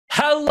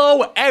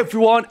Hello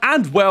everyone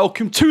and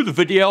welcome to the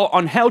video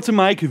on how to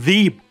make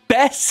the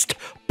best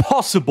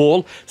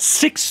possible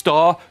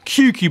 6-star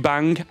QQ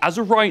Bang as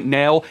of right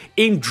now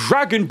in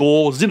Dragon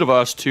Ball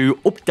Xenoverse 2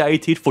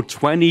 updated for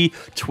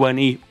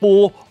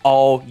 2024.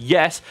 Oh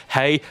yes,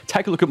 hey,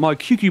 take a look at my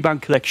QQ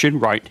Bang collection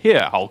right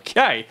here.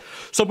 Okay,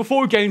 so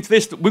before we get into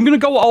this, we're going to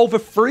go over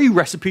 3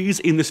 recipes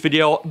in this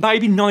video,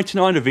 maybe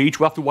 99 of each.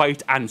 We'll have to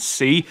wait and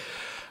see.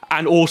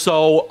 And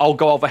also, I'll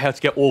go over how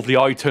to get all of the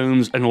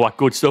items and all that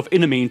good stuff.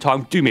 In the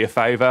meantime, do me a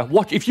favor.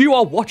 If you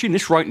are watching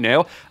this right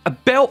now,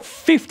 about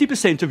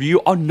 50% of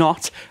you are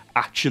not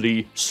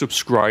actually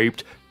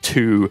subscribed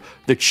to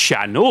the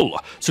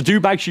channel. So do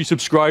make sure you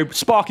subscribe.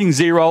 Sparking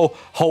 0,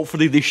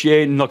 hopefully this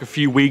year, in like a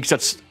few weeks.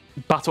 That's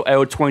Battle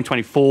Out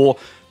 2024.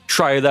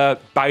 Trailer,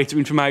 beta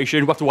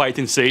information. We'll have to wait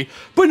and see.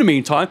 But in the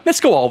meantime, let's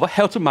go over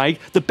how to make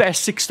the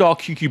best 6-star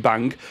QQ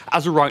Bang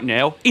as of right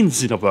now in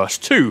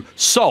Xenoverse 2.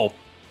 So,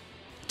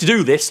 to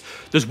do this,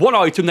 there's one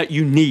item that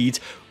you need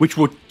which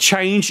will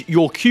change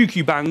your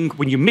QQ Bang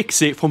when you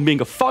mix it from being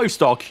a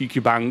 5-star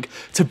QQ Bang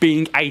to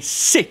being a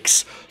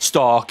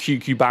 6-star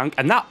QQ Bang,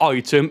 and that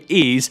item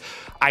is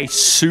a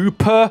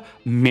Super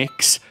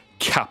Mix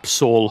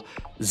Capsule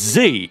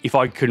Z. If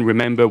I can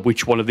remember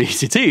which one of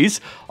these it is,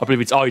 I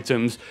believe it's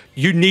items.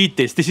 You need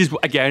this. This is,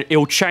 again,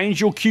 it'll change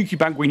your QQ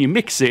Bang when you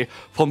mix it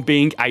from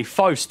being a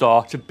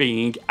 5-star to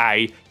being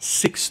a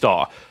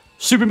 6-star.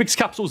 Super Mix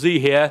Capsule Z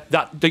here,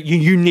 that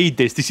you need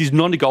this. This is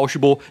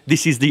non-negotiable.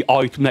 This is the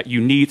item that you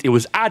need. It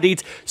was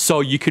added so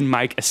you can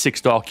make a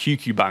 6-star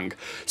QQ Bang.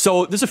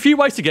 So there's a few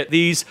ways to get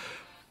these.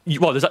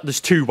 Well,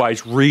 there's 2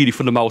 ways, really,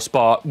 for the most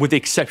part, with the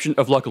exception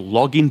of, like,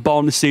 login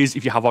bonuses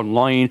if you have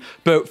online.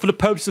 But for the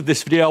purpose of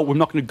this video, we're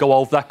not going to go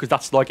over that because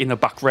that's, like, in the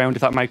background,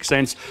 if that makes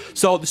sense.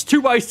 So there's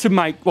 2 ways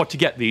to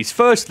get these.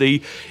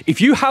 Firstly,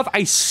 if you have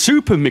a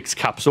Super Mix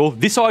Capsule,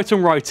 this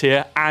item right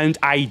here, and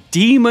a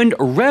Demon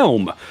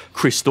Realm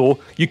Crystal,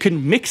 you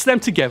can mix them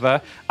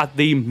together at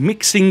the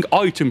mixing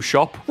item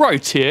shop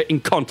right here in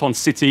Canton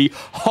City,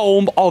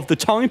 home of the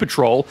Time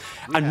Patrol,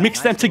 and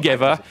mix them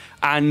together.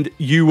 And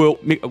you will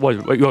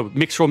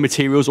mix from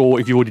materials, or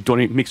if you've already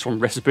done it, mix from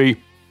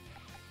recipe.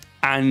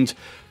 And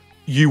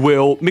you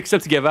will mix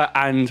them together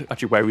and...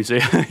 Actually, where is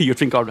it? You'd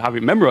think I'd have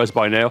it memorized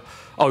by now.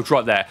 Oh, it's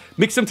right there.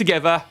 Mix them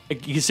together. You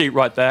can see it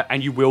right there.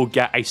 And you will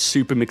get a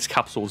Super Mix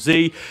Capsule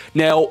Z.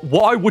 Now,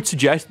 what I would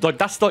suggest, like,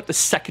 that's like the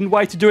second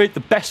way to do it.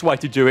 The best way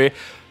to do it,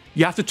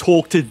 you have to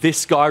talk to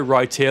this guy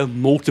right here,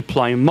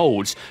 Multiplying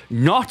Modes.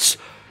 Not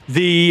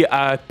the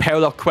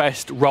Parallel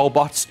Quest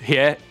robots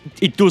here.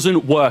 It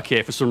doesn't work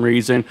here for some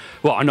reason.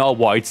 Well, I know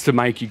why. It's to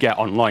make you get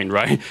online,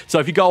 right? So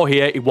if you go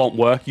here, it won't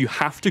work. You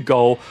have to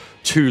go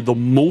to the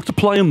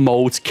Multiplying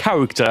Modes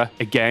character,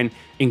 again,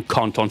 in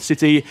Canton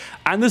City.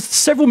 And there's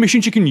several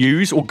missions you can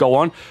use or go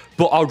on,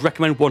 but I would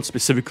recommend one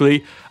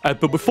specifically.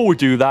 But before we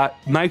do that,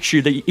 make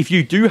sure that if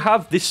you do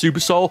have this Super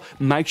Soul,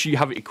 make sure you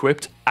have it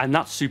equipped. And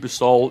that Super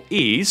Soul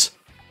is...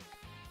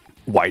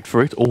 Wait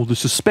for it. Oh, the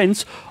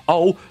suspense.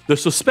 Oh, the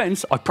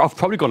suspense. I've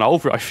probably gone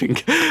over it, I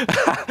think.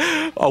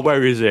 Oh,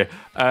 where is it?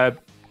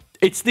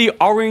 It's the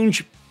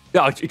orange...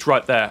 Oh, it's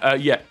right there.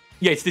 Yeah,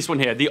 it's this one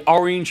here. The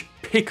orange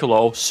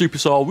Piccolo Super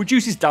Soul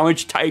reduces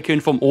damage taken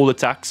from all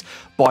attacks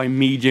by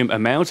medium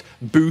amount.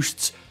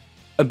 Boosts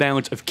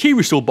amount of key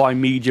restore by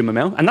medium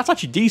amount. And that's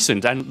actually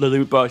decent. And the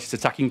limit burst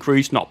attack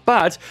increase, not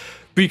bad.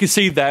 But you can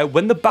see there,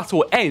 when the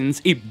battle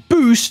ends, it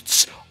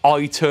boosts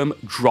item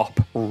drop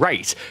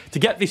rate. To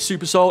get this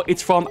Super Soul,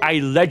 it's from a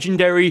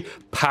legendary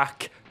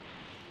pack.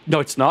 No,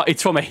 it's not.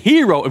 It's from a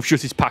Hero of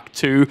Justice Pack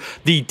 2,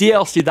 the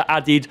DLC that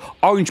added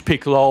Orange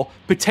Piccolo,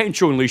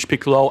 Potential Unleashed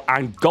Piccolo,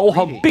 and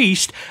Gohan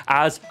Beast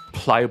as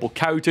playable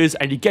characters.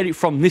 And you get it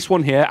from this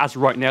one here, as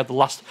right now, the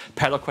last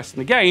Parallel Quest in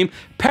the game.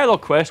 Parallel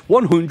Quest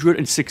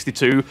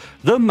 162,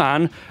 the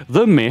man,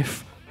 the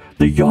myth,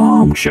 the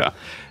Yamcha.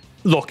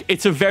 Look,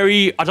 it's a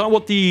very... I don't know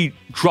what the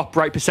drop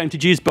rate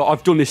percentage is, but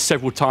I've done this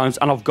several times,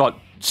 and I've got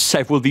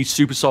several of these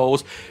Super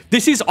Souls.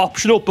 This is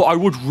optional, but I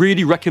would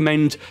really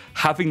recommend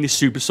having this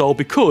Super Soul,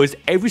 because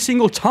every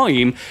single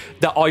time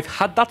that I've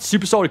had that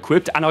Super Soul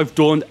equipped, and I've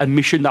done a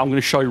mission that I'm going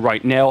to show you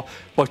right now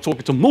by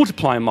talking to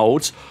Multiplying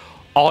Modes,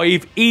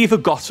 I've either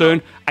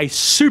gotten a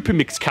Super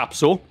Mix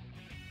Capsule,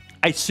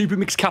 a Super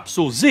Mix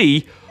Capsule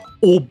Z,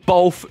 or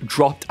both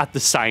dropped at the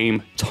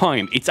same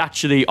time. It's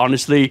actually,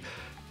 honestly...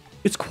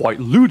 It's quite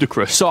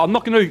ludicrous. So I'm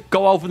not going to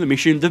go over the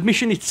mission. The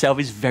mission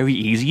itself is very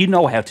easy. You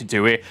know how to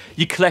do it.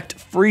 You collect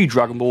 3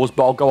 Dragon Balls,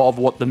 but I'll go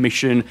over what the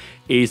mission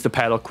is, the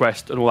Parallel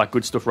Quest, and all that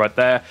good stuff right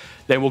there.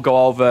 Then we'll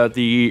go over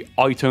the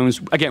items.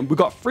 Again, we've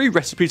got 3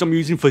 recipes I'm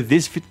using for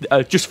this,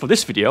 just for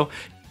this video.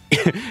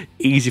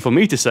 Easy for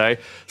me to say.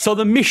 So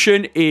the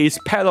mission is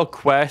Parallel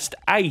Quest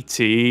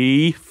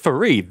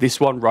 83. This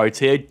one right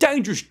here.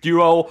 Dangerous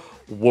Duo,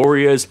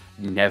 Warriors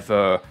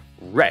Never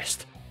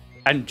Rest.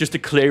 And just to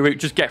clear it,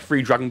 just get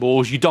 3 Dragon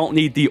Balls. You don't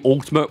need the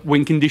ultimate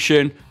win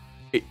condition.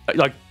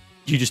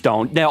 You just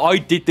don't. Now, I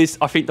did this,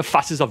 I think the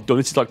fastest I've done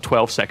it is like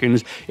 12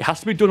 seconds. It has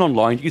to be done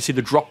online. You can see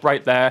the drop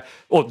right there,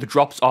 or the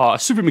drops are a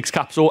Super Mix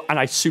Capsule and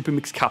a Super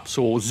Mix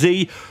Capsule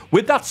Z.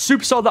 With that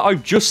superstar that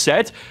I've just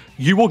said,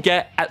 you will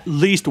get at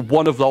least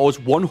one of those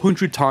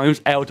 100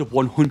 times out of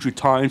 100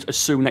 times,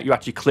 assuming that you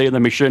actually clear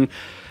the mission.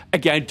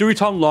 Again, do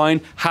it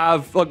online,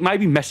 have, like,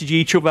 maybe message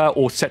each other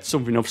or set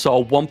something up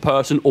so one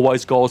person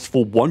always goes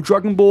for one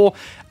Dragon Ball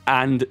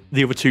and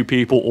the other two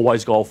people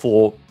always go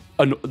for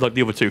like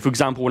the other two. For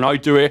example, when I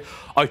do it,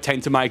 I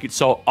tend to make it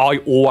so I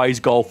always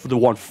go for the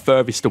one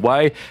furthest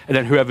away, and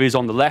then whoever is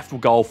on the left will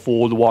go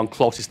for the one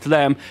closest to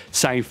them.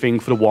 Same thing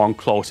for the one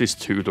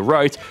closest to the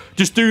right.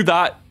 Just do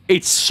that.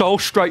 It's so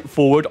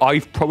straightforward.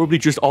 I've probably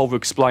just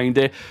over-explained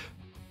it.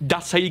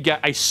 That's how you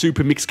get a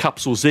Super Mix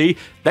Capsule Z.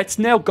 Let's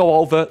now go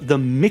over the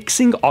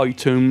mixing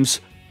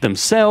items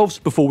themselves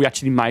before we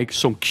actually make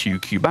some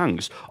QQ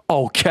bangs.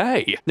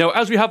 Okay. Now,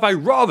 as we have a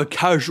rather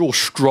casual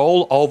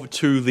stroll over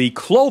to the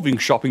clothing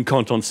shop in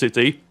Canton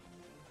City,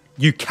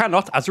 you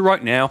cannot, as of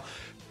right now,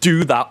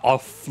 do that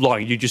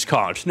offline. You just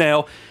can't.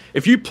 Now,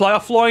 if you play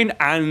offline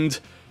and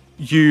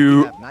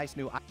you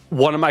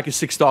want to make a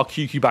 6-star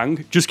QQ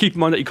bang, just keep in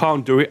mind that you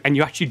can't do it and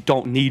you actually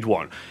don't need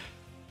one.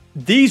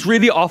 These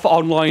really offer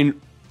online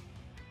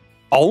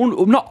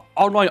not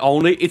online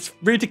only, it's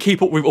really to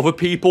keep up with other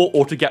people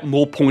or to get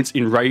more points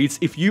in raids.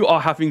 If you are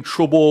having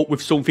trouble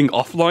with something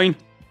offline,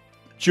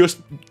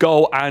 just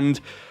go and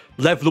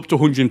level up to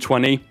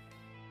 120.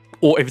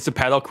 Or if it's a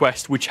parallel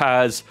quest which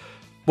has,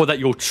 well, that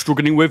you're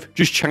struggling with,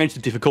 just change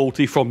the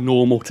difficulty from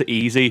normal to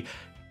easy.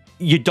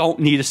 You don't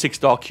need a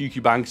 6-star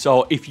QQ bang,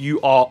 so if you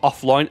are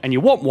offline and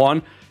you want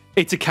one,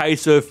 it's a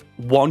case of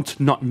want,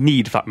 not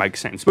need, if that makes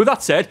sense. But with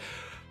that said,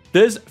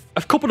 there's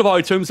a couple of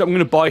items that I'm going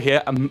to buy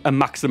here and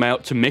max them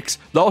out to mix.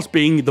 Those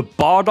being the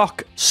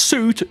Bardock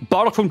suit.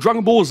 Bardock from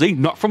Dragon Ball Z,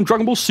 not from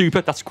Dragon Ball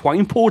Super. That's quite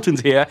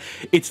important here.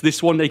 It's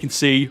this one that you can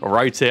see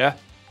right here.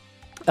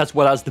 As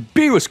well as the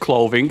Beerus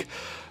clothing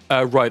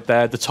right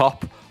there, the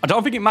top. I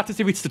don't think it matters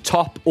if it's the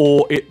top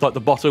or like the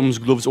bottoms,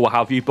 gloves, or what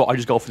have you, but I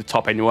just go for the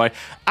top anyway.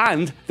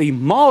 And the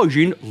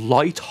Margin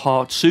Light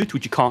Heart suit,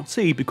 which you can't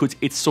see because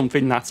it's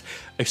something that's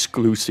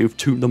exclusive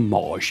to the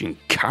Margin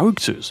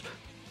characters.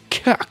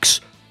 Cax.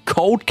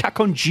 Cold Cack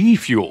on G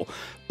Fuel.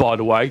 By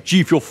the way,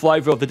 G Fuel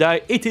flavor of the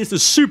day, it is the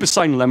Super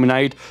Saiyan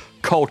Lemonade,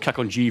 Cold Cack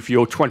on G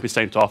Fuel,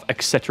 20% off,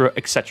 etc,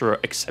 etc,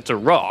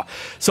 etc.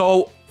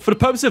 So, for the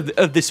purpose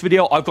of this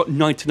video, I've got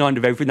 99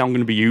 of everything I'm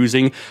going to be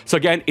using. So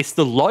again, it's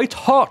the Light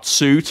Heart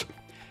suit,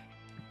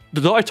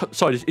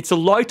 it's the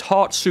Light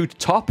Heart suit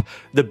top,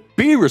 the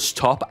Beerus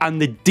top,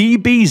 and the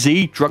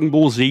DBZ Dragon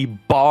Ball Z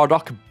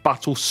Bardock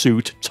Battle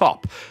Suit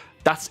top.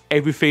 That's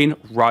everything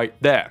right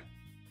there.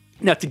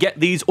 Now, to get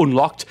these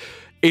unlocked,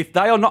 if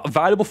they are not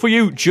available for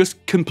you,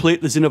 just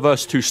complete the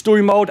Xenoverse 2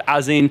 story mode,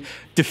 as in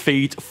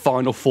defeat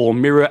Final Form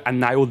Mirror,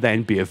 and they will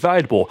then be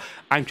available.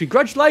 And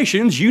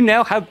congratulations, you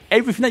now have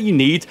everything that you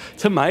need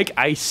to make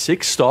a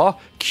 6-star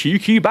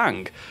QQ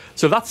bang.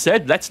 So that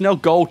said, let's now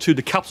go to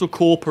the Capsule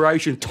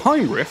Corporation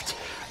Time Rift,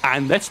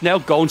 and let's now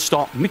go and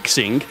start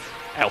mixing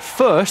our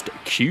first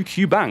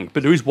QQ bang.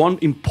 But there is one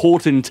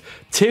important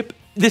tip.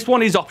 This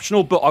one is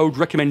optional, but I would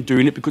recommend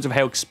doing it because of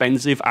how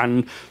expensive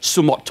and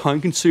somewhat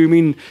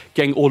time-consuming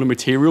getting all the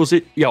materials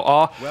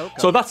are.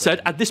 So that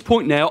said, at this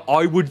point now,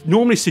 I would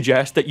normally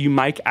suggest that you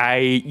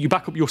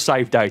back up your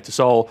save data.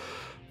 So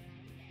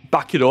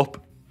back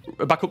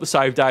up the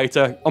save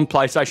data on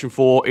PlayStation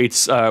 4.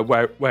 It's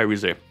where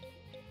is it?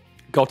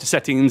 Go to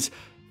settings,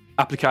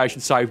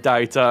 application, save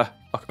data.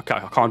 Okay,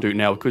 I can't do it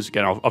now because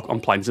again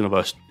I'm playing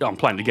Xenoverse. I'm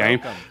playing the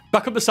game.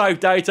 Back up the save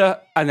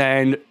data and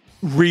then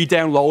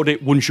re-download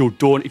it once you're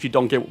done if you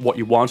don't get what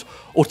you want.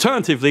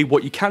 Alternatively,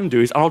 what you can do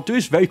is, and I'll do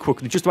this very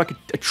quickly, just to make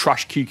a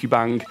trash QQ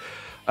bang.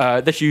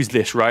 Let's use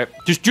this, right?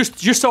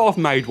 Just so I've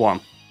made one.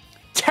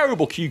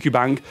 Terrible QQ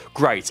bang,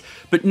 great.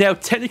 But now,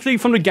 technically,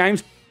 from the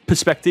game's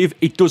perspective,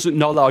 it doesn't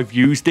know that I've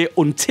used it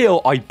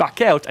until I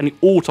back out and it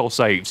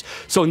auto-saves.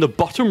 So in the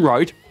bottom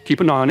right, keep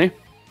an eye on it.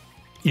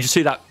 You just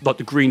see that, like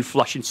the green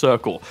flashing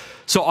circle.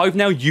 So I've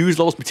now used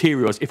those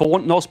materials. If I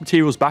want those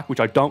materials back, which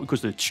I don't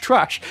because it's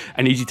trash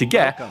and easy to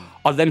get,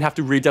 I then have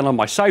to re-download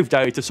my save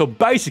data. So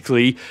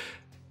basically,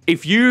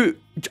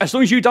 as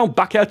long as you don't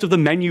back out of the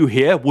menu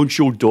here, once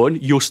you're done,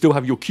 you'll still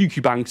have your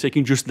QQ bang, so you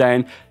can just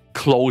then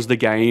close the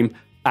game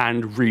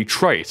and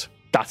retry it.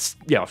 That's,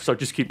 yeah, so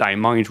just keep that in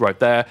mind right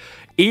there.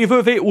 Either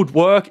of it would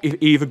work, if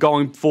either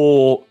going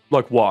for,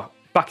 like what?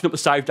 Backing up the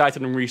save data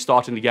and then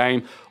restarting the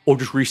game, or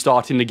just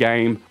restarting the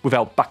game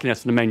without backing out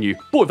of the menu.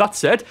 But with that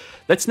said,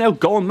 let's now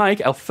go and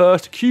make our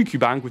first QQ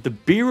bang with the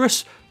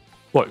Beerus,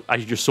 well,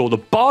 as you just saw, the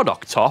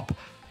Bardock top,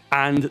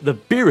 and the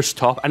Beerus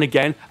top, and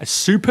again, a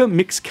Super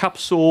Mix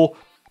Capsule,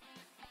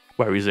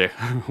 where is it?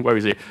 Where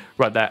is it?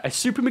 Right there. A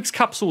Super Mix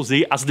Capsule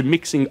Z as the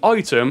mixing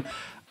item,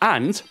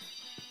 and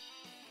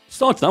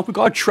starting off, we've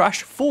got a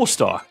trash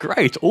 4-star.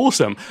 Great,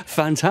 awesome,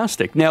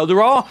 fantastic. Now,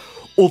 there are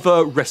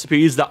other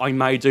recipes that I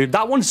may do.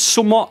 That one's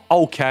somewhat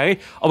okay.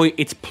 I mean,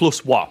 it's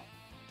plus what?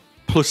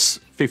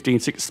 Plus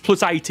 15, 6,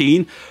 plus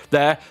 18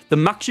 there. The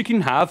max you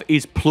can have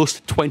is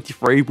plus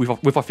 23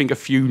 with I think a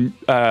few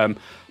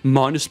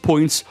minus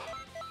points.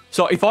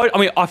 So if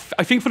I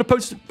think for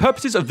the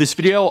purposes of this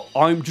video,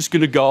 I'm just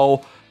going to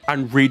go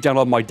and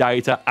re-download my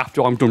data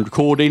after I'm done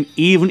recording,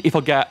 even if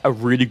I get a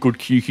really good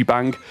QQ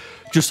bang,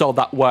 just so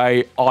that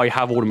way I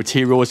have all the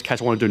materials in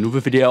case I want to do another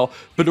video.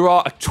 But there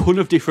are a ton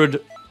of different,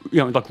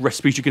 like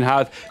recipes you can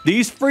have.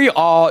 These three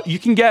are, you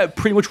can get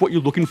pretty much what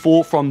you're looking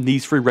for from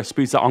these three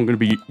recipes that I'm going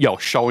to be,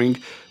 showing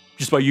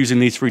just by using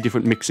these three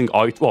different mixing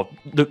items. Well,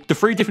 the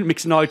three different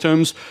mixing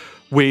items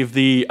with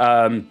the,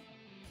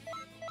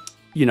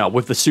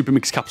 with the Super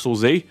Mix Capsule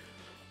Z.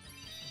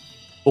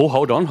 Oh,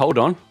 hold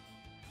on.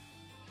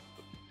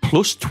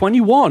 Plus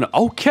 21.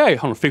 Okay,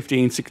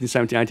 15, 16,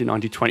 17, 18,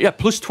 19, 20. Yeah,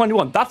 plus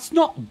 21. That's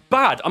not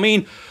bad. I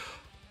mean,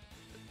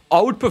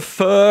 I would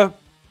prefer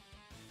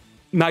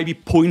maybe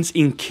points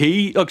in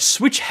key. Like,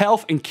 switch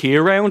health and key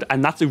around,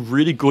 and that's a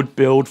really good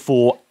build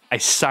for a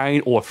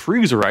Saiyan or a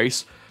Frieza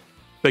race.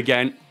 But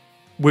again,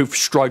 with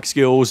strike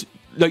skills,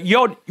 like you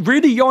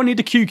only need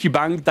a QQ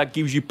bang that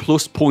gives you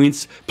plus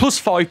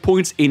 5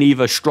 points in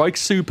either strike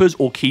supers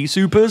or key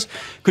supers,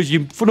 because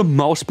for the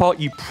most part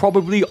you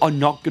probably are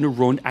not going to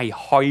run a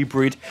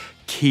hybrid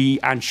key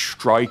and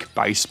strike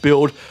base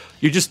build.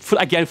 You just,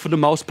 for the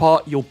most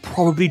part, you're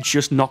probably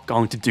just not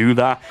going to do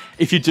that.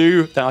 If you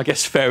do, then I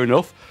guess fair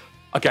enough.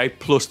 Okay,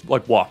 plus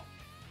like what,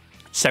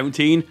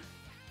 17?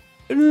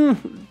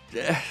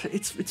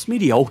 It's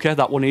mediocre.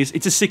 That one is.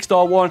 It's a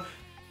 6-star one.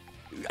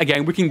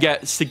 Again, we can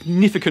get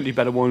significantly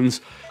better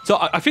ones. So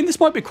I think this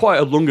might be quite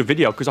a longer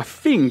video, because I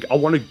think I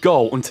want to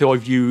go until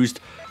I've used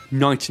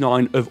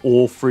 99 of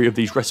all three of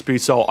these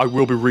recipes. So I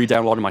will be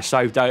re-downloading my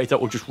save data,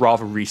 or just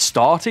rather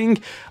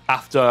restarting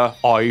after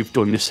I've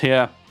done this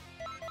here.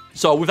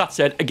 So with that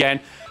said, again,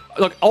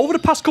 like over the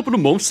past couple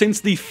of months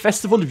since the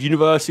Festival of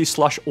Universes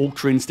 /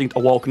 Ultra Instinct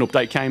Awoken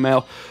update came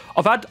out,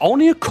 I've had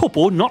only a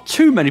couple, not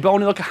too many, but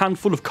only like a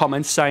handful of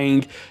comments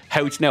saying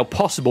how it's now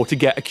possible to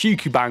get a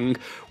QQ bang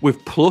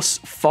with plus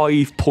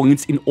 5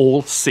 points in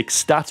all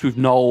 6 stats, with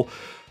no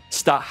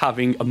stat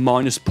having a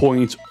minus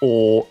point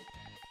or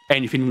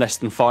anything less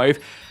than 5.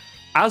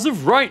 As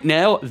of right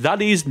now,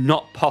 that is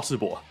not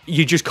possible.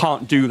 You just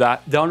can't do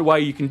that. The only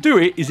way you can do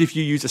it is if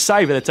you use a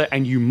save editor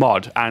and you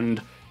mod.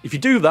 And if you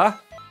do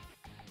that,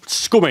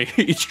 scummy,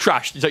 it's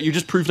trash. It's like you're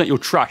just proving that you're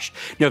trash.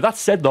 Now, that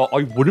said, though,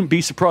 I wouldn't be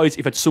surprised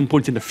if at some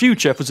point in the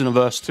future for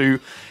Xenoverse 2,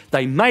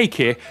 they make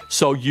it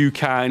so you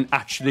can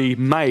actually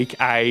make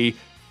a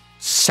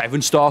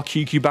 7-star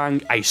QQ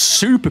bang, a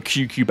super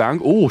QQ bang,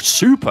 oh,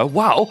 super,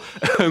 wow,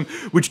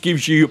 which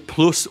gives you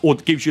plus, or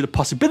gives you the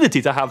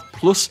possibility to have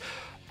plus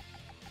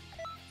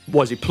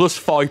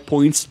 5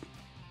 points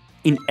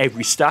in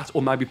every stat,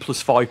 or maybe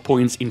plus 5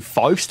 points in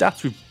 5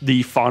 stats, with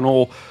the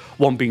final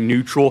one being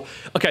neutral.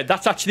 Okay,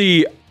 that's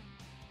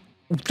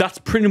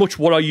pretty much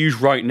what I use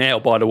right now,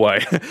 by the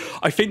way.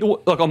 I think,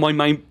 like, on my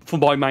main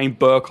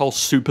Burcol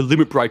Super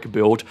Limit Breaker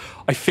build,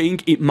 I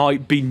think it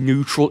might be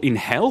neutral in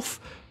health,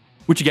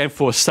 which again,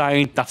 for a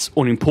Saiyan, that's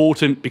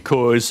unimportant,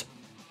 because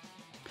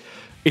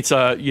it's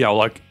a,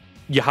 like,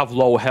 you have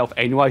lower health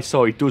anyway,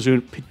 so it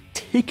doesn't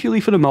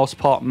particularly, for the most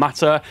part,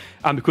 matter.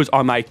 And because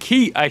I'm a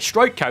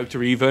strike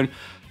character even,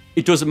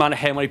 it doesn't matter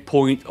how many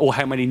points or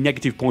how many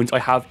negative points I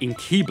have in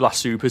Ki Blast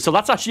Super. So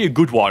that's actually a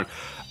good one.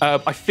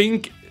 I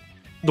think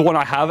the one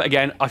I have,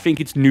 again, I think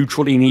it's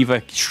neutral in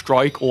either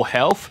strike or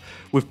health,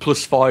 with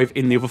plus 5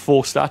 in the other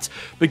 4 stats.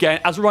 But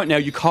again, as of right now,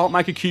 you can't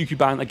make a QQ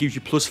band that gives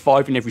you plus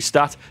 5 in every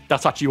stat.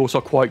 That's actually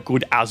also quite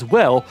good as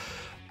well.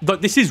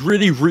 But this is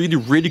really, really,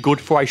 really good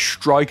for a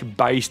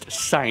strike-based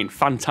Saiyan.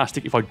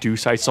 Fantastic, if I do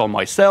say so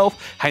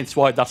myself. Hence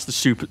why that's the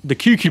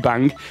QQ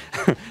bang.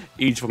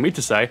 Easy for me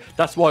to say.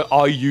 That's why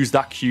I use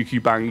that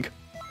QQ bang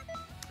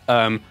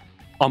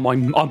on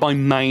my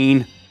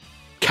main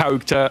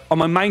character, on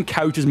my main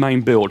character's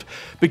main build.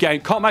 But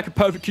again, can't make a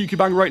perfect QQ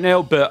bang right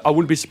now, but I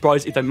wouldn't be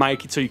surprised if they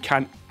make it so you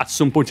can at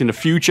some point in the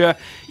future,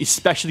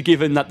 especially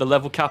given that the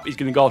level cap is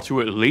going to go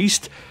to at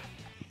least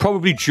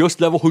probably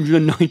just level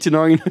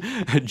 199.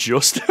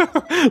 Just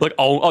like,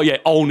 oh yeah,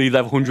 only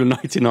level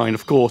 199,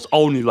 of course,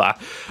 only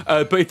that.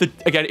 But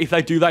if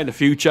they do that in the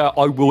future,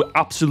 I will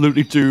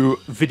absolutely do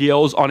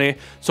videos on it.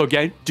 So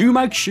again, do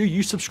make sure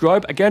you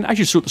subscribe. Again, as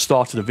you saw at the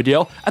start of the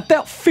video,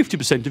 about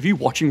 50% of you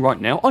watching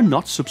right now are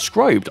not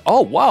subscribed.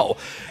 Oh wow,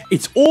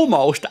 it's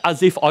almost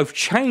as if I've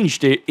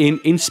changed it in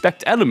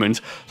Inspect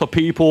Element, so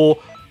people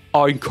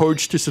are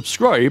encouraged to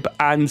subscribe,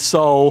 and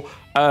so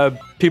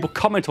people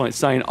comment on it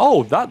saying,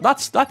 "Oh,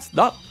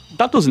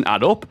 that doesn't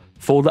add up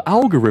for the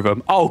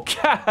algorithm."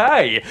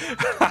 Okay.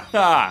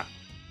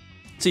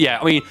 So yeah,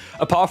 I mean,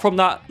 apart from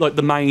that, like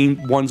the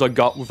main ones I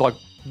got with like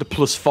the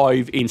plus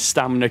 5 in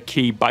stamina,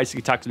 key, basic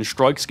attacks, and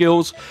strike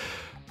skills.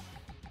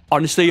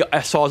 Honestly,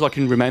 as far as I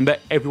can remember,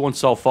 everyone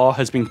so far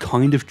has been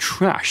kind of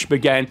trash. But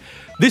again,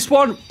 this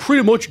one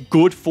pretty much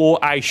good for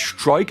a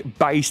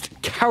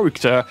strike-based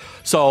character.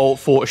 So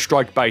for a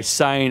strike-based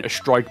Saiyan, a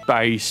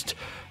strike-based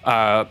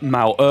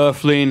male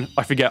Earthling,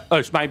 I forget. Oh,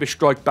 it's maybe a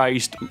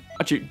strike-based.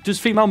 Actually, does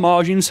female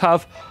Margins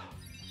have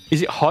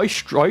Is it high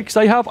strikes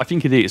they have? I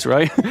think it is,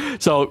 right?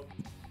 So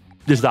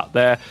there's that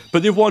there.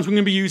 But the other ones we're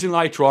going to be using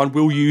later on,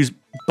 we'll use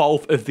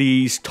both of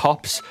these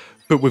tops,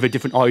 but with a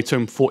different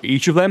item for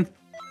each of them.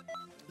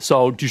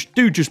 So just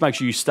make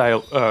sure you stay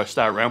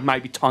around.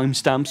 Maybe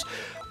timestamps,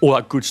 all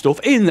that good stuff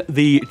in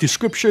the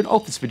description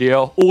of this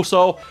video.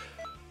 Also,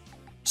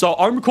 so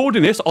I'm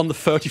recording this on the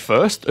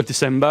 31st of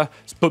December,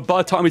 but by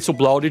the time it's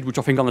uploaded, which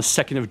I think on the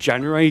 2nd of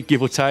January,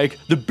 give or take,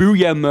 the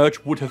Booyah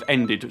merch would have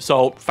ended.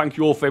 So thank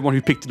you all for everyone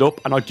who picked it up,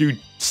 and I do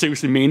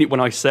seriously mean it when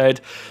I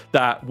said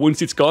that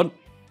once it's gone,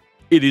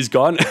 it is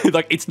gone.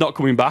 Like, it's not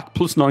coming back.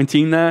 Plus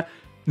 19 there.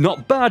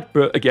 Not bad,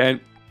 but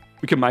again,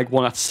 we can make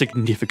one that's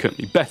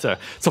significantly better.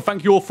 So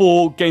thank you all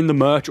for getting the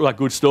merch, all that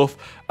good stuff.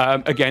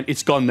 Again,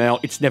 it's gone now.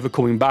 It's never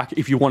coming back.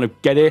 If you want to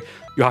get it,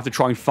 you have to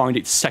try and find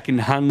it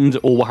secondhand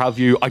or what have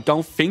you. I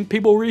don't think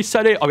people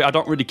reset it. I mean, I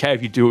don't really care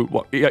if you do.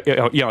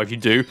 If you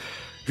do.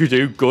 If you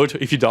do, good.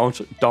 If you don't.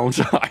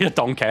 I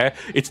don't care.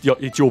 It's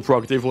your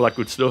prerogative, all that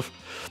good stuff.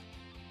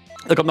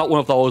 Like, I'm not one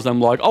of those. I'm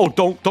like, oh,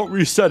 don't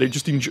reset it.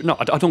 Just enjoy. No,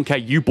 I don't care.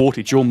 You bought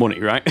it. It's your money,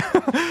 right?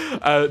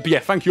 But yeah,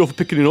 thank you all for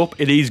picking it up.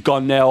 It is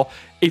gone now.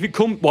 If it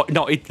comes, well,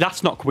 no,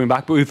 that's not coming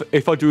back. But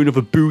if I do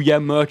another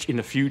Booyah merch in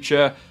the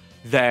future,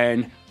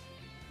 then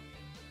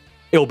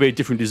it'll be a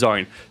different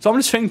design. So I'm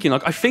just thinking,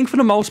 like, I think for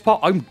the most part,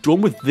 I'm done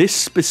with this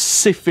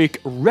specific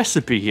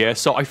recipe here.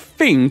 So I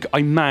think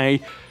I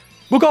may.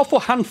 We'll go for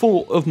a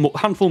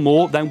handful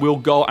more. Then we'll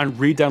go and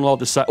re-download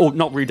the set. Or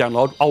not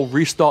re-download. I'll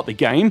restart the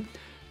game.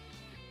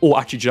 Or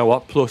actually, do you know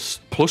what? Plus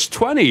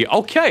 20.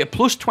 Okay, a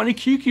plus 20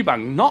 QQ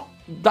bang.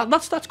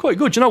 That's quite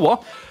good. Do you know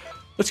what?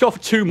 Let's go for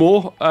 2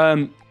 more.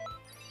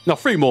 No,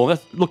 3 more.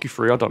 That's lucky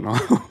 3. I don't know.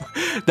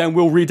 Then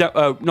we'll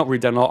not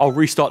re-download. I'll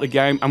restart the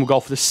game and we'll go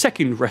for the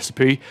second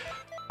recipe,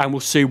 and we'll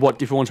see what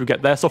different ones we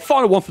get there. So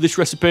final one for this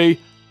recipe.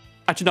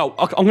 Actually, no.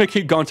 I'm going to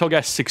keep going until I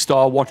get a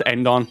 6-star. One to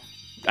end on,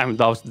 and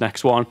that was the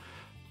next one.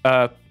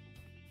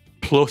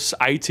 Plus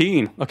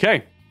 18.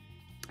 Okay.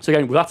 So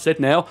again, with that said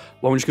now,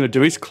 what I'm just going to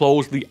do is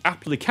close the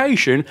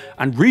application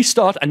and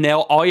restart. And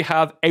now I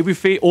have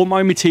everything, all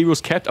my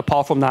materials kept,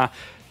 apart from that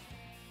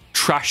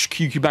trash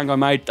QQ bang I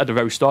made at the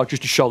very start,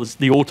 just to show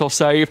the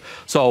autosave.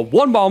 So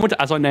one moment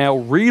as I now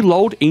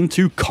reload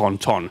into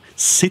Canton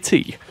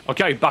City.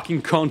 Okay, back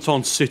in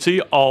Canton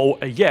City. Oh,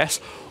 yes.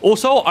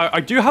 Also, I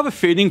do have a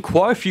feeling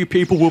quite a few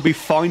people will be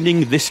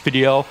finding this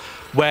video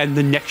when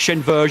the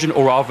next-gen version,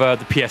 or rather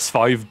the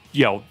PS5,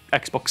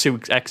 Xbox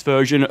Series X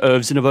version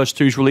of Xenoverse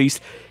 2 is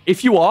released.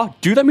 If you are,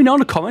 do let me know in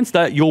the comments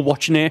that you're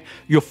watching it,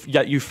 you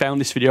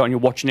found this video and you're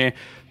watching it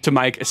to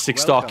make a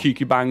 6-star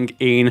QQ bang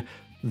in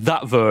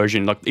that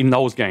version, like in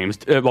those games,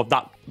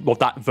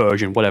 that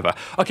version, whatever.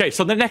 Okay,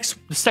 so the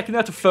second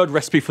out of third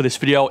recipe for this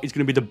video is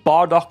going to be the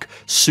Bardock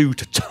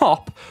suit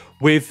top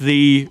with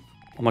the,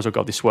 I might as well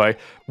go this way,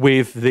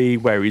 with the,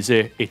 where is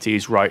it? It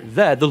is right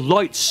there, the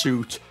light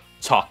suit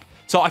top.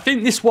 So I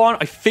think this one,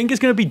 is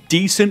going to be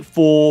decent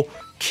for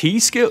key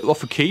skill, or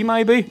for key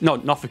maybe? No,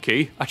 not for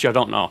key. Actually, I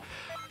don't know.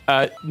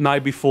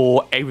 Maybe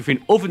for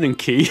everything other than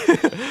key.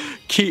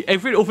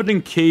 Everything other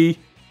than key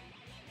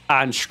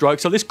and strike.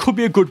 So this could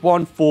be a good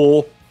one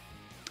for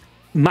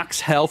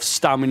max health,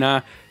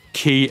 stamina,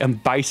 key,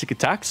 and basic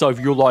attack. So if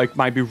you're like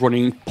maybe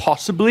running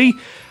possibly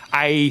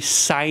a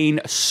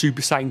Super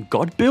Saiyan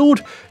God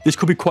build, this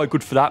could be quite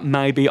good for that.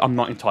 Maybe, I'm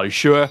not entirely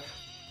sure.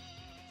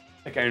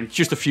 Again,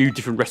 just a few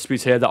different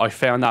recipes here that I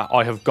found that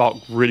I have got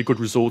really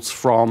good results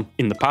from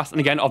in the past. And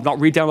again, I've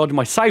not re-downloaded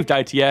my save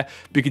data yet,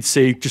 but you can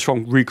see just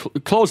from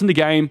closing the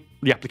game,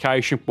 the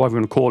application, whatever you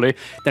want to call it,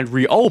 then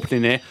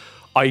reopening it,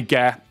 I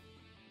get...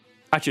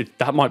 Actually,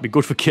 that might be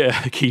good for key,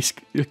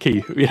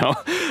 Yeah,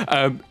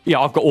 I've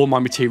got all my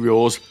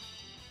materials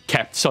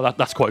kept, so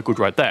that's quite good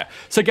right there.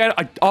 So again,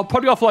 I'll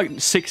probably offer like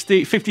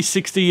 50,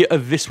 60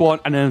 of this one,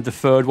 and then the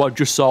third one,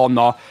 just so I'm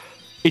not...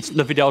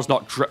 the video's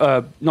not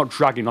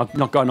dragging,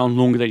 not going on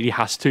longer than it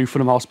has to for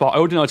the most part. I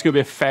already know it's going to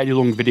be a fairly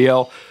long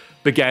video,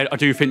 but again, I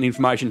do think the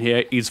information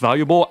here is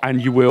valuable,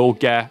 and you will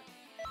get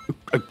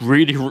a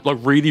really good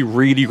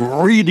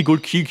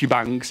QQ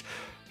bangs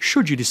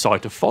should you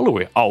decide to follow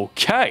it.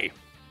 Okay,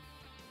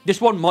 this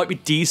one might be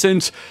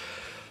decent,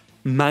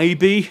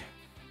 maybe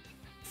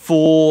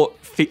for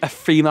a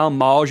female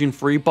margin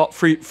free boss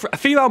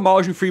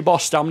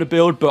stamina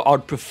build, but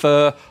I'd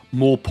prefer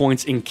more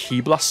points in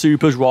Ki Blast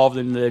Supers rather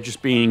than there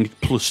just being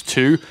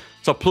 +2.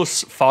 So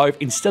 +5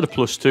 instead of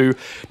 +2.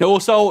 Now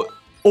also,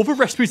 other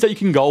recipes that you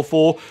can go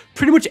for,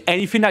 pretty much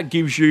anything that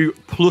gives you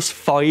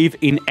 +5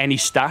 in any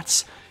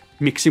stats,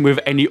 mixing with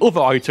any other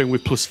item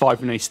with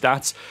 +5 in any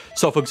stats.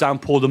 So for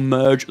example, the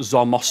Merge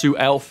Zamasu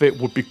outfit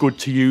would be good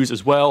to use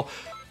as well.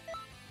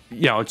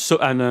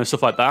 And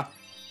stuff like that.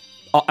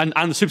 And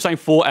the Super Saiyan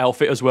 4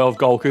 outfit as well of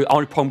Goku. The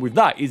only problem with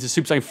that is the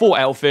Super Saiyan 4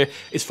 outfit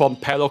is from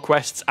Parallel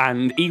Quests,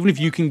 and even if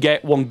you can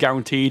get one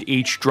guaranteed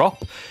each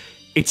drop,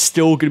 it's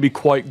still going to be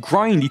quite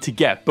grindy to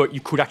get, but you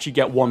could actually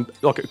get one,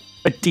 like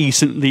a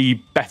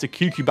decently better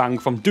QQ bang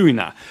from doing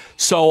that.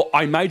 So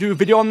I may do a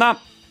video on that,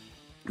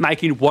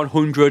 making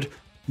 100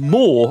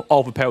 more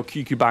overpowered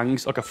QQ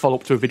bangs, like a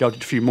follow-up to a video I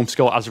did a few months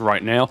ago as of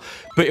right now.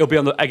 But it'll be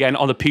on again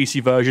on the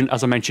PC version,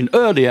 as I mentioned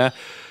earlier.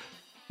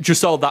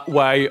 Just so that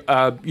way,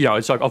 you know,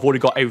 it's like I've already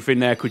got everything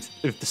there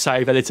with the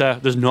save editor.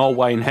 There's no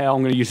way in hell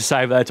I'm going to use the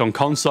save editor on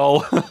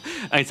console. And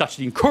it's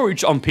actually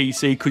encouraged on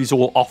PC because it's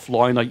all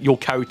offline. Like, your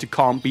character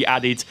can't be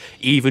added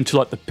even to,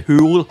 like, the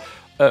pool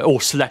or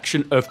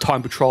selection of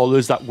time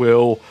patrollers that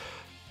will,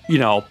 you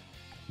know,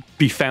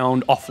 be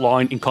found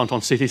offline in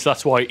Content City. So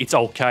that's why it's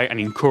okay and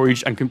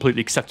encouraged and completely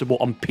acceptable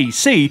on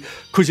PC,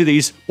 because it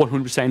is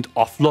 100%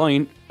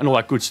 offline and all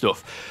that good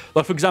stuff.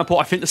 Like, for example,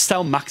 I think the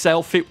Cell Max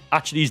outfit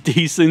actually is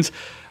decent.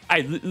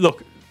 Hey,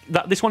 look,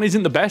 this one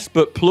isn't the best,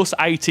 but plus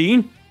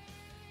 18,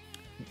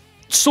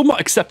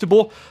 somewhat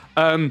acceptable.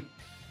 Yeah,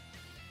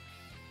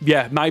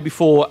 maybe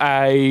for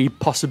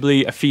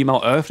possibly a female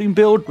Earthling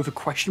build with a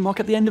question mark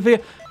at the end of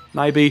it.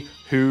 Maybe,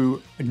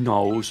 who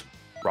knows?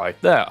 Right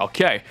there,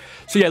 okay.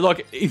 So yeah,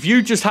 like, if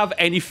you just have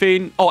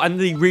anything... Oh, and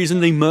the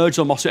reason the Merge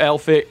or Mosu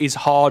outfit is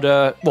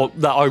harder, well,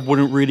 that I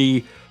wouldn't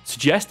really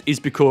suggest, is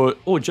because...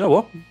 Oh, do you know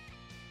what?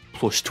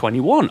 Plus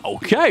 21,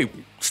 okay.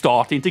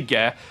 Starting to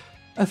get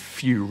a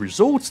few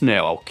results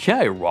now,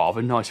 okay.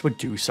 Rather nice if I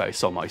do say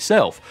so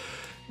myself.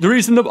 The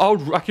reason that I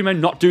would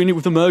recommend not doing it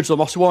with the Merge or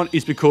Mosu one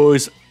is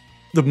because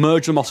the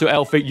Merge or Mosu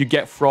outfit you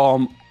get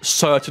from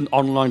certain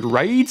online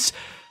raids,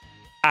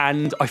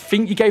 and I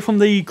think you get it from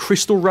the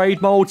Crystal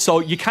Raid mode, so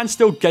you can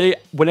still get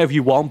it whenever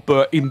you want,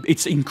 but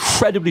it's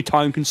incredibly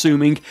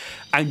time-consuming,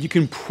 and you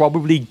can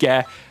probably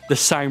get the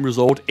same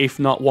result, if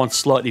not one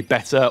slightly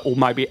better, or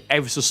maybe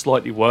ever so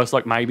slightly worse,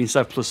 like maybe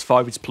instead of plus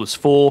 5, it's plus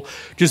 4,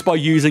 just by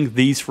using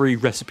these 3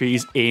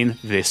 recipes in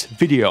this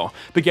video.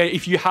 But again,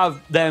 if you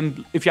have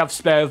them, if you have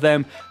spare of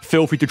them,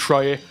 feel free to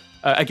try it.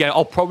 Again,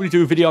 I'll probably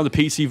do a video on the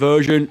PC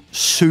version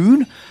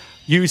soon,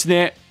 using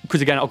it,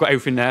 because again, I've got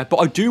everything there. But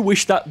I do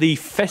wish that the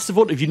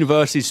Festival of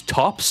Universes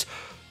tops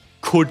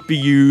could be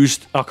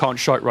used. I can't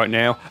show it right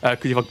now,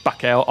 because if I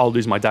back out, I'll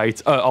lose my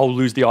date. I'll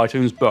lose the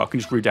items, but I can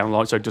just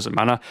re-download, so it doesn't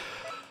matter.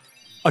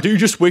 I do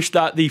just wish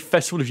that the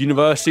Festival of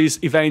Universes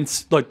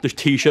events, like the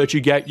t-shirts you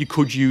get, you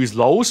could use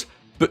those.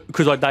 But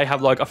because like, they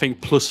have, like, I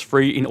think plus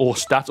 3 in all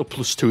stats, or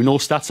plus 2 in all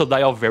stats, so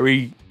they are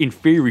very, in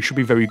theory, should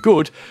be very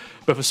good.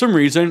 But for some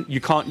reason, you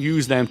can't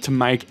use them to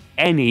make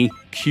any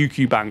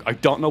QQ bang. I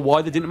don't know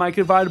why they didn't make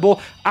it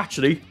available.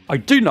 Actually, I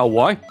do know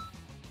why.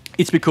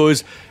 It's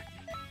because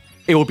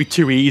it would be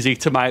too easy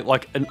to make,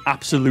 like, an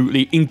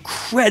absolutely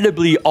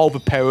incredibly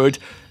overpowered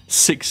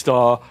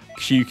 6-star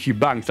QQ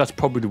bang. That's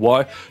probably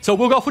why. So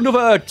we'll go for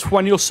another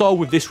 20 or so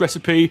with this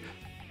recipe.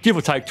 Give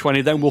or take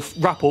 20. Then we'll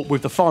wrap up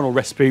with the final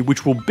recipe,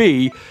 which will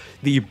be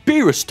the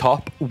Beerus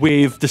top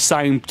with the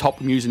same top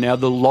I'm using now,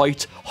 the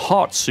light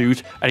heart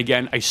suit, and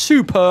again, a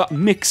super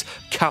mix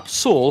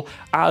capsule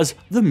as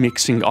the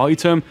mixing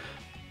item.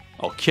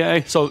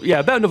 Okay, so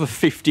yeah, about another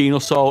 15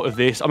 or so of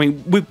this. I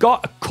mean, we've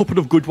got a couple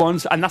of good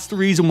ones, and that's the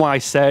reason why I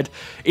said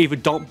either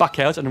don't back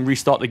out and then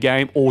restart the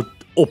game, or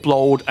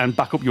upload and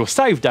back up your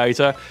save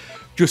data,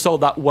 just so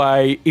that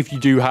way, if you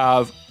do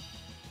have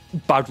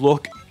bad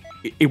luck,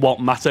 it won't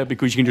matter,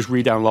 because you can just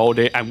re-download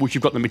it, and once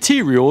you've got the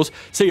materials,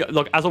 see,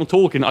 look, as I'm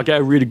talking, I get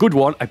a really good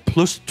one, a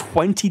plus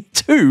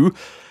 22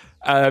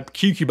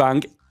 QQ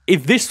bang.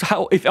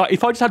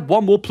 If I just had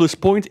one more plus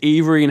point,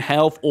 either in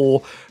health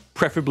or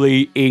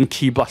preferably in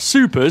Ki Blast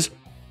Supers,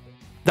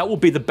 that will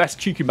be the best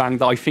QQ bang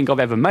that I think I've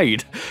ever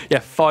made. Yeah,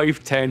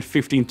 5, 10,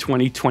 15,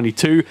 20,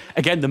 22.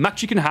 Again, the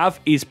max you can have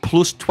is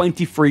plus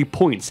 23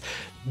 points.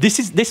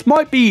 This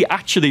might be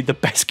actually the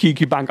best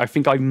QQ bang I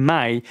think I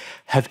may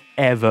have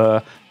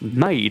ever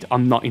made.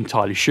 I'm not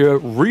entirely sure.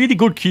 Really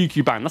good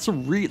QQ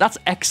bang. That's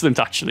excellent,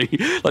 actually.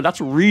 Like,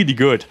 that's really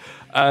good.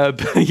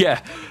 But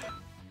yeah,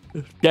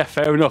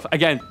 fair enough.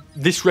 Again,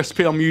 this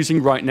recipe I'm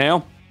using right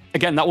now,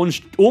 again, that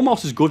one's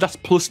almost as good. That's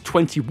plus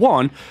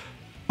 21.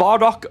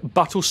 Bardock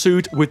battle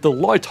suit with the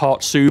light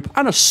heart soup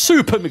and a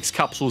super mix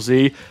capsule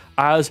Z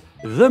as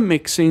the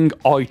mixing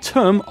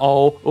item.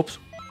 Oh, oops.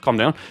 Calm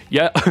down.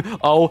 Yeah.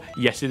 Oh,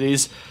 yes, it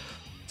is.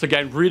 So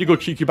again, really good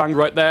QQ bang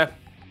right there.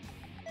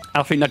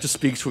 I think that just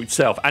speaks for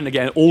itself. And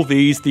again, all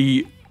these,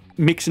 the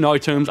mixing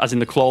items, as in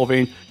the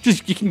clothing,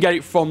 just you can get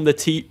it from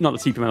the not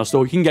the TP Metal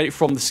store. You can get it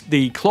from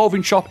the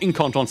clothing shop in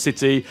Content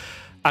City,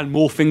 and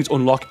more things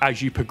unlock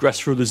as you progress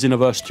through the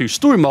Xenoverse 2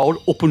 story mode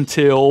up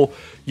until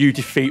you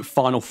defeat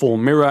Final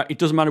Form Mirror. It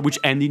doesn't matter which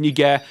ending you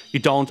get. You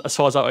don't, as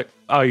far as I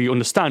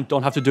understand,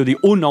 don't have to do the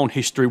unknown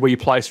history where you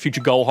play as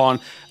future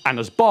Gohan and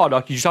as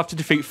Bardock. You just have to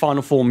defeat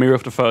Final Form Mirror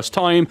for the first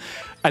time.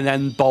 And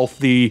then both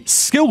the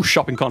skill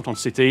shop in Content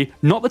City,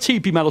 not the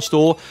TP Metal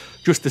store,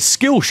 just the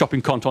skill shop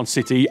in Content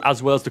City,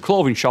 as well as the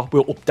clothing shop,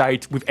 will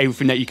update with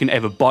everything that you can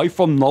ever buy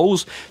from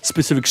those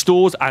specific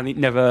stores, and it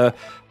never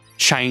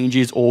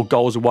changes or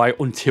goes away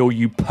until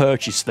you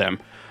purchase them.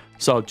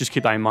 So just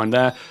keep that in mind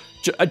there.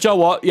 Do you know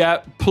what?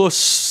 Yeah, plus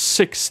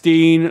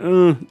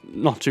 16,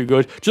 not too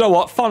good. Do you know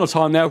what? Final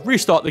time now,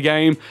 restart the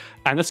game,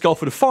 and let's go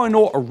for the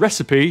final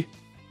recipe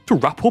to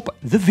wrap up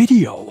the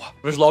video.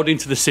 We're just loading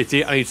into the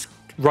city, and it's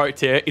right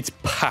here. It's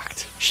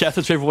packed. Shout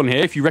out to everyone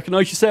here. If you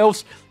recognize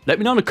yourselves, let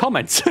me know in the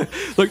comments.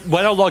 Like,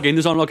 when I log in,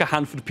 there's only like a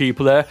handful of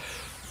people there.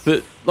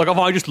 But, like, I've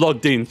only just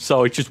logged in,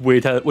 so it's just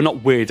weird. Well,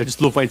 not weird. I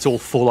just love when it's all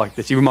full like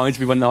this. It reminds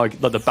me when, like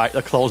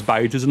the closed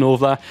betas and all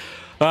of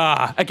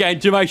that. Again,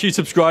 do make sure you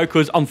subscribe,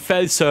 because I'm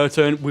fairly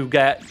certain we'll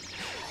get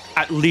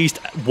at least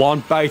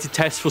one beta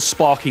test for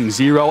Sparking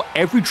Zero.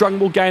 Every Dragon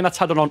Ball game that's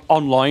had an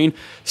online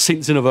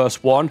since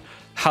Xenoverse 1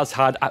 has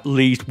had at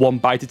least one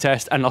beta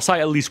test, and I'll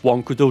say at least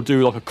one because they'll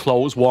do like a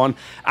closed one.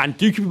 And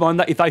do keep in mind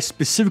that if they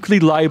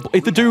specifically label,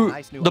 if they do,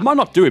 they might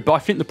not do it, but I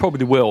think they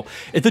probably will.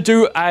 If they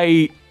do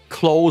a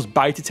closed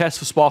beta test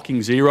for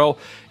Sparking Zero,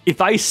 if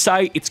they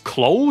say it's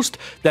closed,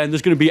 then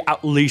there's going to be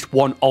at least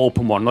one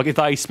open one. Like, if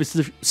they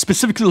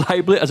specifically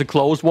label it as a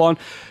closed one,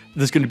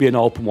 there's going to be an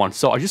open one.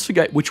 So I just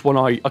forget which one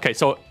okay,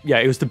 so yeah,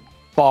 it was the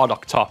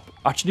Bardock top.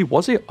 Actually,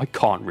 was it? I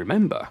can't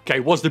remember. Okay,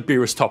 it was the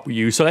Beerus top we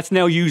used. So let's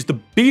now use the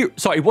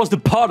it was the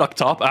Bardock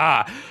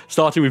top.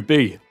 Starting with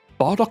B.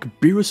 Bardock,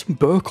 Beerus, and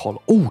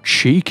Burcol. Oh,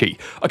 cheeky.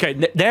 Okay,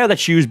 now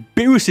let's use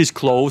Beerus's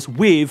clothes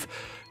with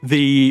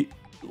the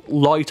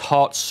Light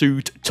Heart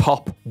suit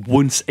top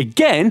once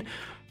again.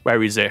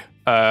 Where is it?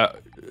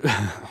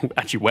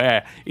 Actually,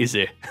 where is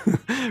it?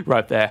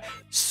 Right there.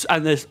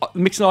 And the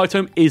mixing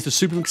item is the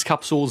Super Mix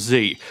Capsule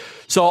Z.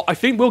 So I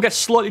think we'll get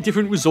slightly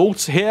different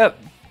results here,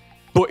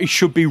 but it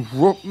should be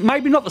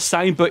maybe not the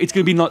same, but it's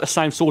going to be like the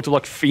same sort of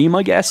like theme,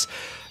 I guess.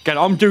 Again,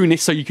 I'm doing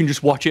this so you can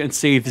just watch it and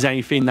see if there's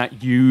anything that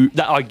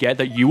I get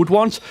that you would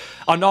want.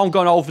 I know I'm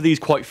going over these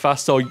quite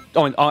fast, so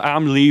I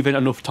am leaving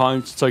enough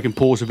time so you can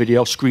pause the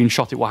video,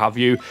 screenshot it, what have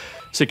you,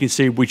 so you can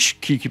see which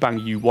QQ Bang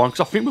you want.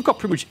 Because I think we've got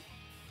pretty much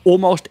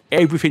almost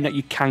everything that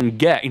you can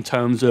get in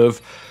terms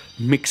of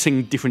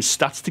mixing different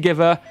stats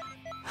together.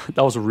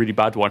 That was a really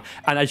bad one.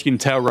 And as you can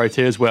tell right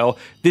here as well,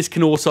 this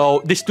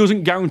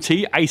doesn't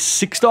guarantee a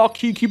 6-star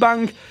QQ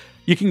Bang.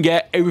 You can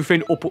get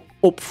everything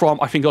up from,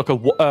 I think, like a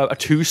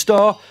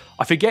 2-star.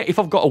 I forget if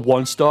I've got a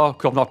 1-star,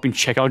 because I've not been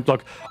checking.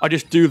 Like, I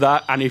just do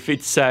that, and if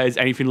it says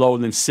anything lower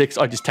than 6,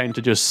 I just tend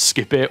to just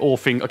skip it or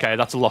think, okay,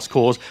 that's a lost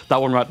cause.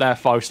 That one right there,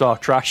 5-star,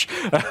 trash.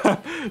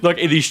 Like,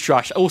 it is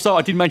trash. Also,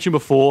 I did mention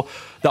before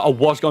that I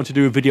was going to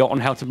do a video on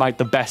how to make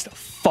the best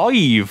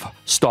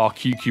 5-star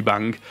QQ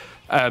Bang.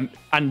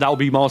 And that'll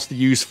be mostly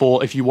used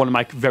for if you want to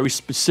make very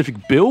specific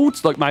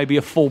builds, like maybe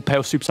a full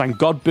power Super Saiyan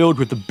God build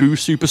with the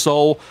Boost Super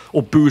Soul,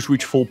 or Boost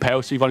Reach full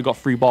power, so you've only got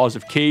 3 bars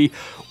of ki,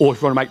 or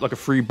if you want to make like a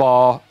 3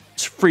 bar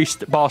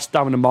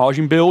stamina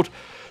margin build.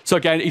 So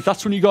again, if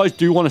that's what you guys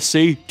do want to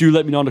see, do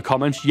let me know in the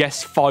comments.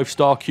 Yes,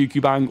 5-star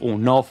QQ Bang, or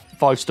no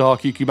 5-star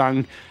QQ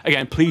Bang.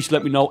 Again, please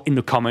let me know in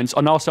the comments.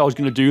 I know I said I was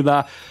going to do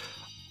that,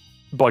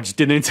 but I just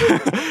didn't.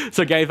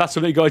 So again, if that's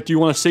something you guys do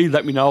want to see,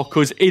 let me know,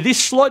 because it is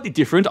slightly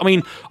different. I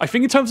mean, I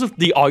think in terms of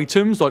the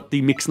items, like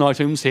the mixing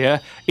items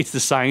here, it's the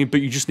same, but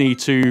you just need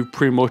to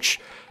pretty much,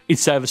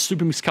 instead of a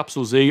Super Mix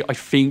Capsule Z, I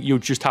think you'll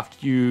just have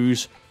to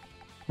use,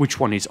 which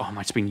one is, oh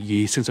man, it's been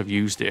years since I've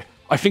used it.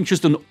 I think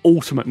just an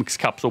Ultimate Mix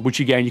Capsule, which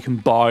again, you can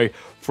buy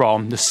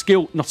from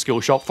the not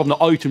skill shop, from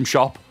the item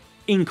shop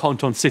in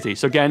Canton City.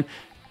 So again,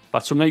 if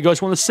that's something you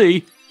guys want to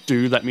see,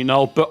 do let me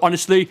know. But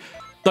honestly,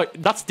 like,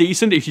 that's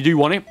decent if you do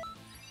want it.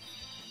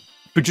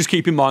 But just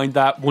keep in mind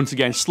that, once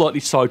again,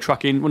 slightly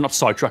sidetracking, well, not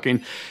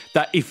sidetracking,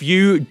 that if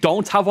you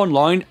don't have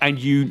online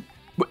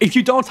if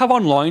you don't have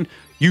online,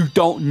 you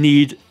don't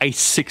need a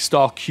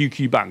 6-star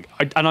QQ Bang.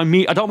 I don't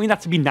mean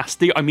that to be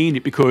nasty. I mean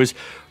it because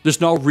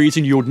there's no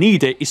reason you'll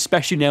need it,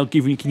 especially now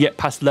given you can get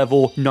past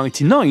level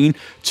 99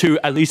 to,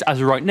 at least as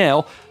of right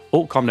now,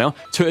 oh, calm down,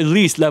 to at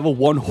least level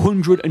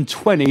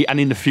 120, and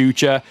in the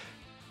future,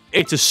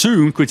 it's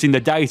assumed, because it's in the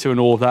data and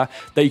all that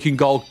you can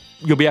go,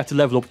 you'll be able to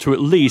level up to at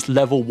least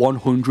level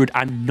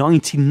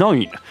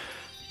 199.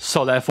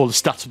 So therefore the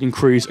stats would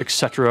increase,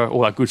 etc.,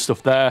 all that good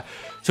stuff there.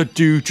 So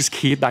do just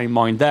keep that in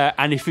mind there.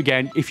 And if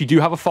you do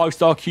have a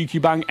 5-star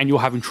QQ Bang and you're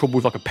having trouble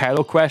with like a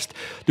parallel quest,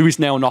 there is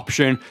now an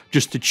option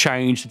just to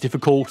change the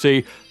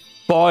difficulty.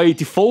 By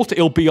default,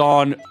 it'll be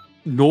on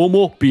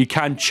normal, but you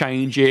can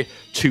change it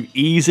to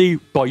easy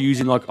by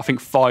using, like, I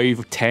think 5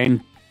 or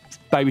 10,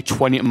 maybe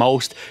 20 at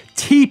most,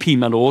 TP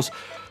medals.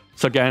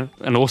 So again,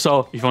 and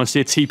also, if you want to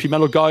see a TP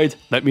medal guide,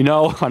 let me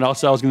know. I know I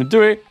said I was going to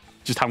do it,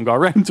 just haven't got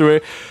around to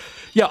it.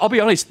 Yeah, I'll be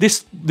honest,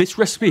 this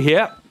recipe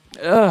here,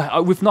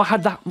 we've not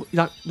had that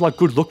like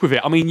good luck with it.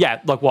 I mean,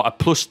 yeah, like what, a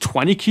plus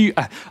 20 Q?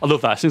 I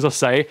love that. As soon as I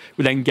say it,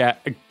 we then get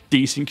a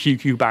decent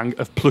QQ Bang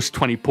of plus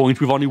 20 points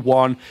with only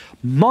one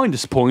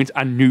minus point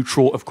and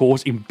neutral, of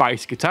course, in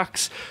basic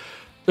attacks.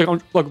 Like,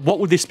 what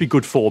would this be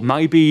good for?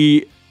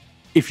 Maybe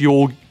if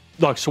you're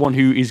like someone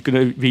who is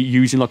going to be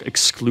using like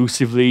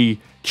exclusively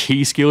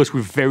key skills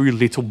with very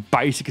little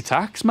basic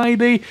attacks,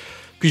 maybe,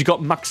 because you've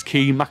got max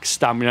ki, max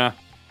stamina,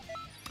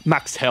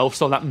 max health,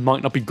 so that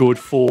might not be good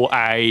for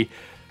a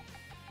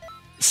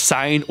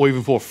Saiyan or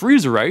even for a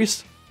Frieza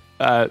race.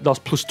 That's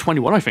plus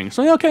 21, I think.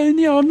 So okay, you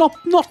know,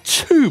 not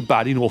too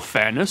bad in all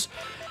fairness.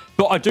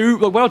 But I do,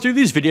 when I do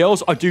these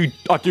videos,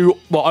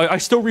 well, I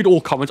still read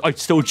all comments. I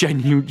still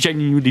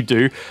genuinely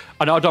do.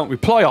 And I don't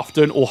reply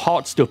often or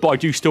heart stuff, but I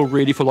do still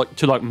read it for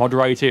to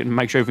moderate it and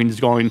make sure everything's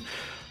going,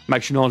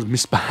 make sure no one's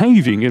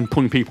misbehaving and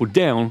putting people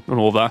down and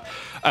all that.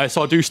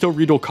 So I do still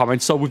read all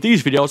comments. So with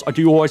these videos, I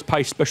do always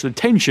pay special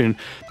attention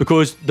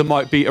because there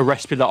might be a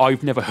recipe that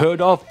I've never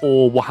heard of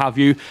or what have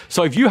you.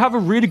 So if you have a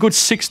really good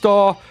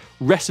 6-star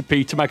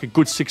recipe to make a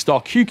good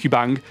 6-star QQ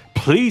Bang,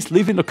 please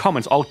leave it in the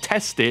comments. I'll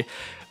test it.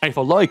 And if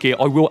I like it,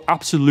 I will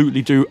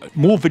absolutely do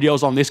more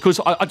videos on this because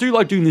I do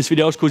like doing these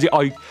videos because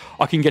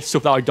I can get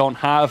stuff that I don't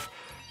have.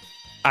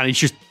 And it's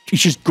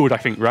just good, I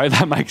think, right?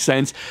 That makes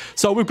sense.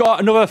 So we've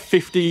got another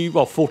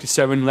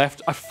 47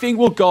 left. I think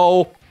we'll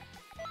go...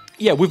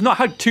 Yeah, we've not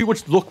had too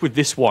much luck with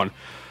this one.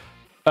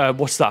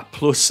 What's that?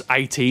 Plus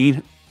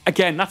 18.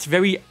 Again, that's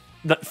very...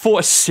 For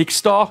a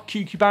 6-star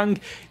QQ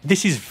Bang,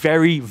 this is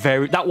very...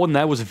 That one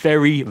there was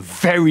very,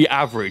 very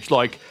average.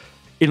 Like,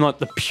 in like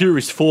the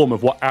purest form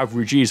of what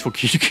average is for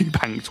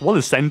QQ Bangs. What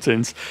a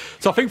sentence.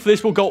 So I think for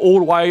this, we'll go all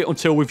the way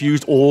until we've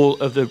used all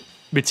of the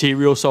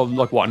material. So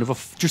like what,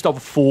 just over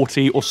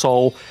 40 or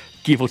so,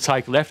 give or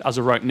take, left as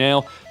of right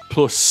now.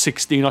 Plus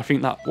 16, I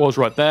think that was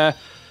right there.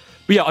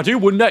 But yeah, I do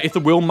wonder if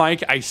they will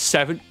make a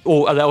 7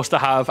 or allow us to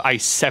have a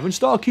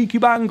 7-star QQ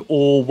Bang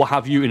or what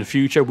have you in the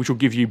future, which will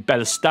give you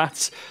better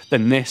stats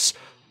than this.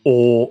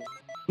 Or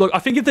look, I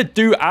think if they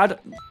do add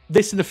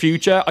this in the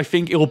future, I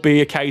think it'll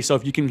be a case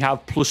of you can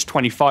have plus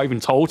 25 in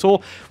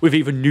total with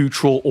either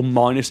neutral or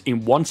minus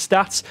in one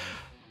stats.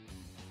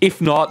 If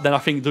not, then I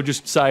think they'll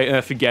just say,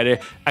 forget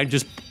it, and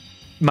just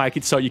make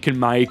it so you can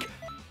make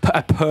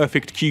a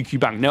perfect QQ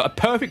Bang. Now, a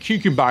perfect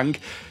QQ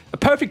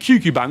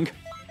Bang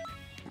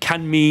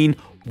can mean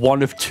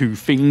one of two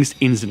things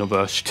in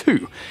Xenoverse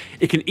 2.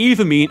 It can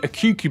either mean a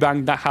QQ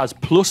Bang that has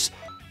plus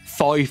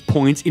 5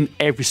 points in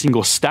every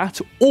single stat,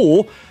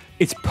 or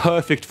it's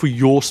perfect for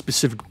your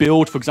specific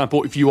build. For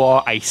example, if you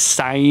are a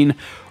Sane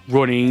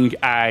running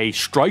a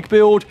strike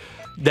build,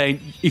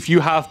 then if you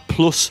have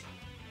plus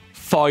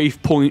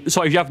 5 points,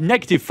 so if you have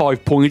negative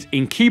 5 points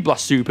in Ki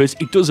Blast Supers,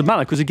 it doesn't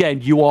matter because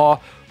again, you are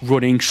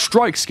running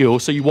strike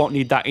skills, so you won't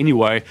need that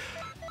anyway.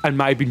 And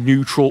maybe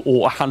neutral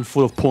or a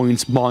handful of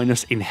points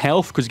minus in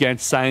health, because again,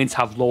 Saints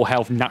have low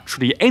health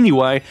naturally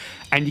anyway,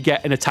 and you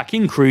get an attack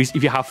increase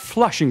if you have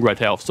flashing red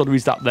health. So there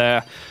is that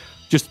there.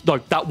 Just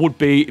like that would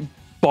be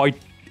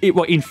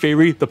well, in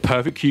theory, the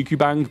perfect QQ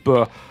Bang,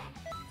 but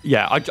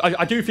yeah,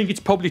 I do think it's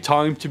probably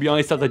time, to be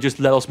honest, that they just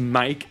let us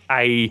make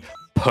a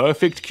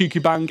perfect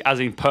QQ Bang, as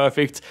in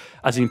perfect,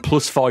 as in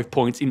plus 5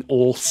 points in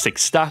all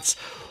 6 stats.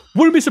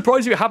 Wouldn't be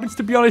surprised if it happens,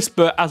 to be honest,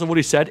 but as I've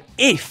already said,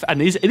 if,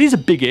 and it is a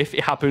big if,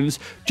 it happens,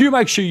 do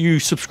make sure you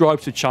subscribe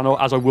to the channel,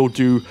 as I will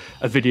do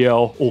a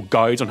video or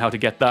guides on how to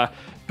get that.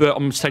 But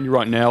I'm just telling you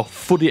right now,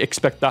 fully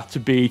expect that to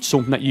be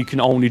something that you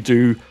can only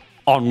do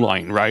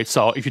online, right?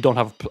 So if you don't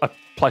have a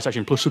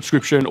PlayStation Plus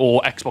subscription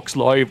or Xbox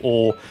Live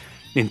or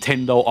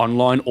Nintendo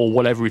Online or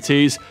whatever it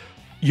is,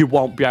 you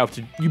won't be able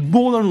to, you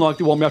more than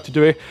likely won't be able to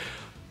do it.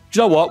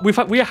 Do you know what?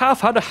 We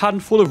have had a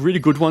handful of really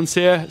good ones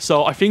here,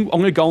 so I think I'm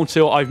going to go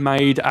until I've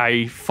made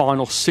a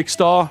final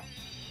 6-star,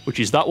 which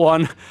is that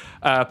one,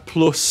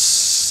 plus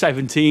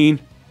 17.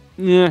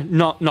 Yeah,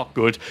 not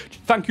good.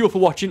 Thank you all for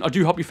watching. I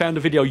do hope you found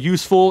the video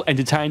useful,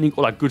 entertaining,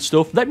 all that good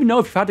stuff. Let me know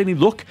if you've had any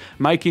luck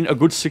making a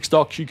good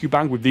 6-star QQ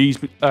Bang with these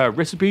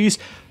recipes.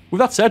 With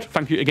that said,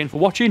 thank you again for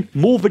watching.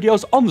 More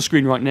videos on the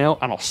screen right now,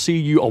 and I'll see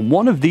you on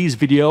one of these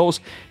videos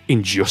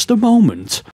in just a moment.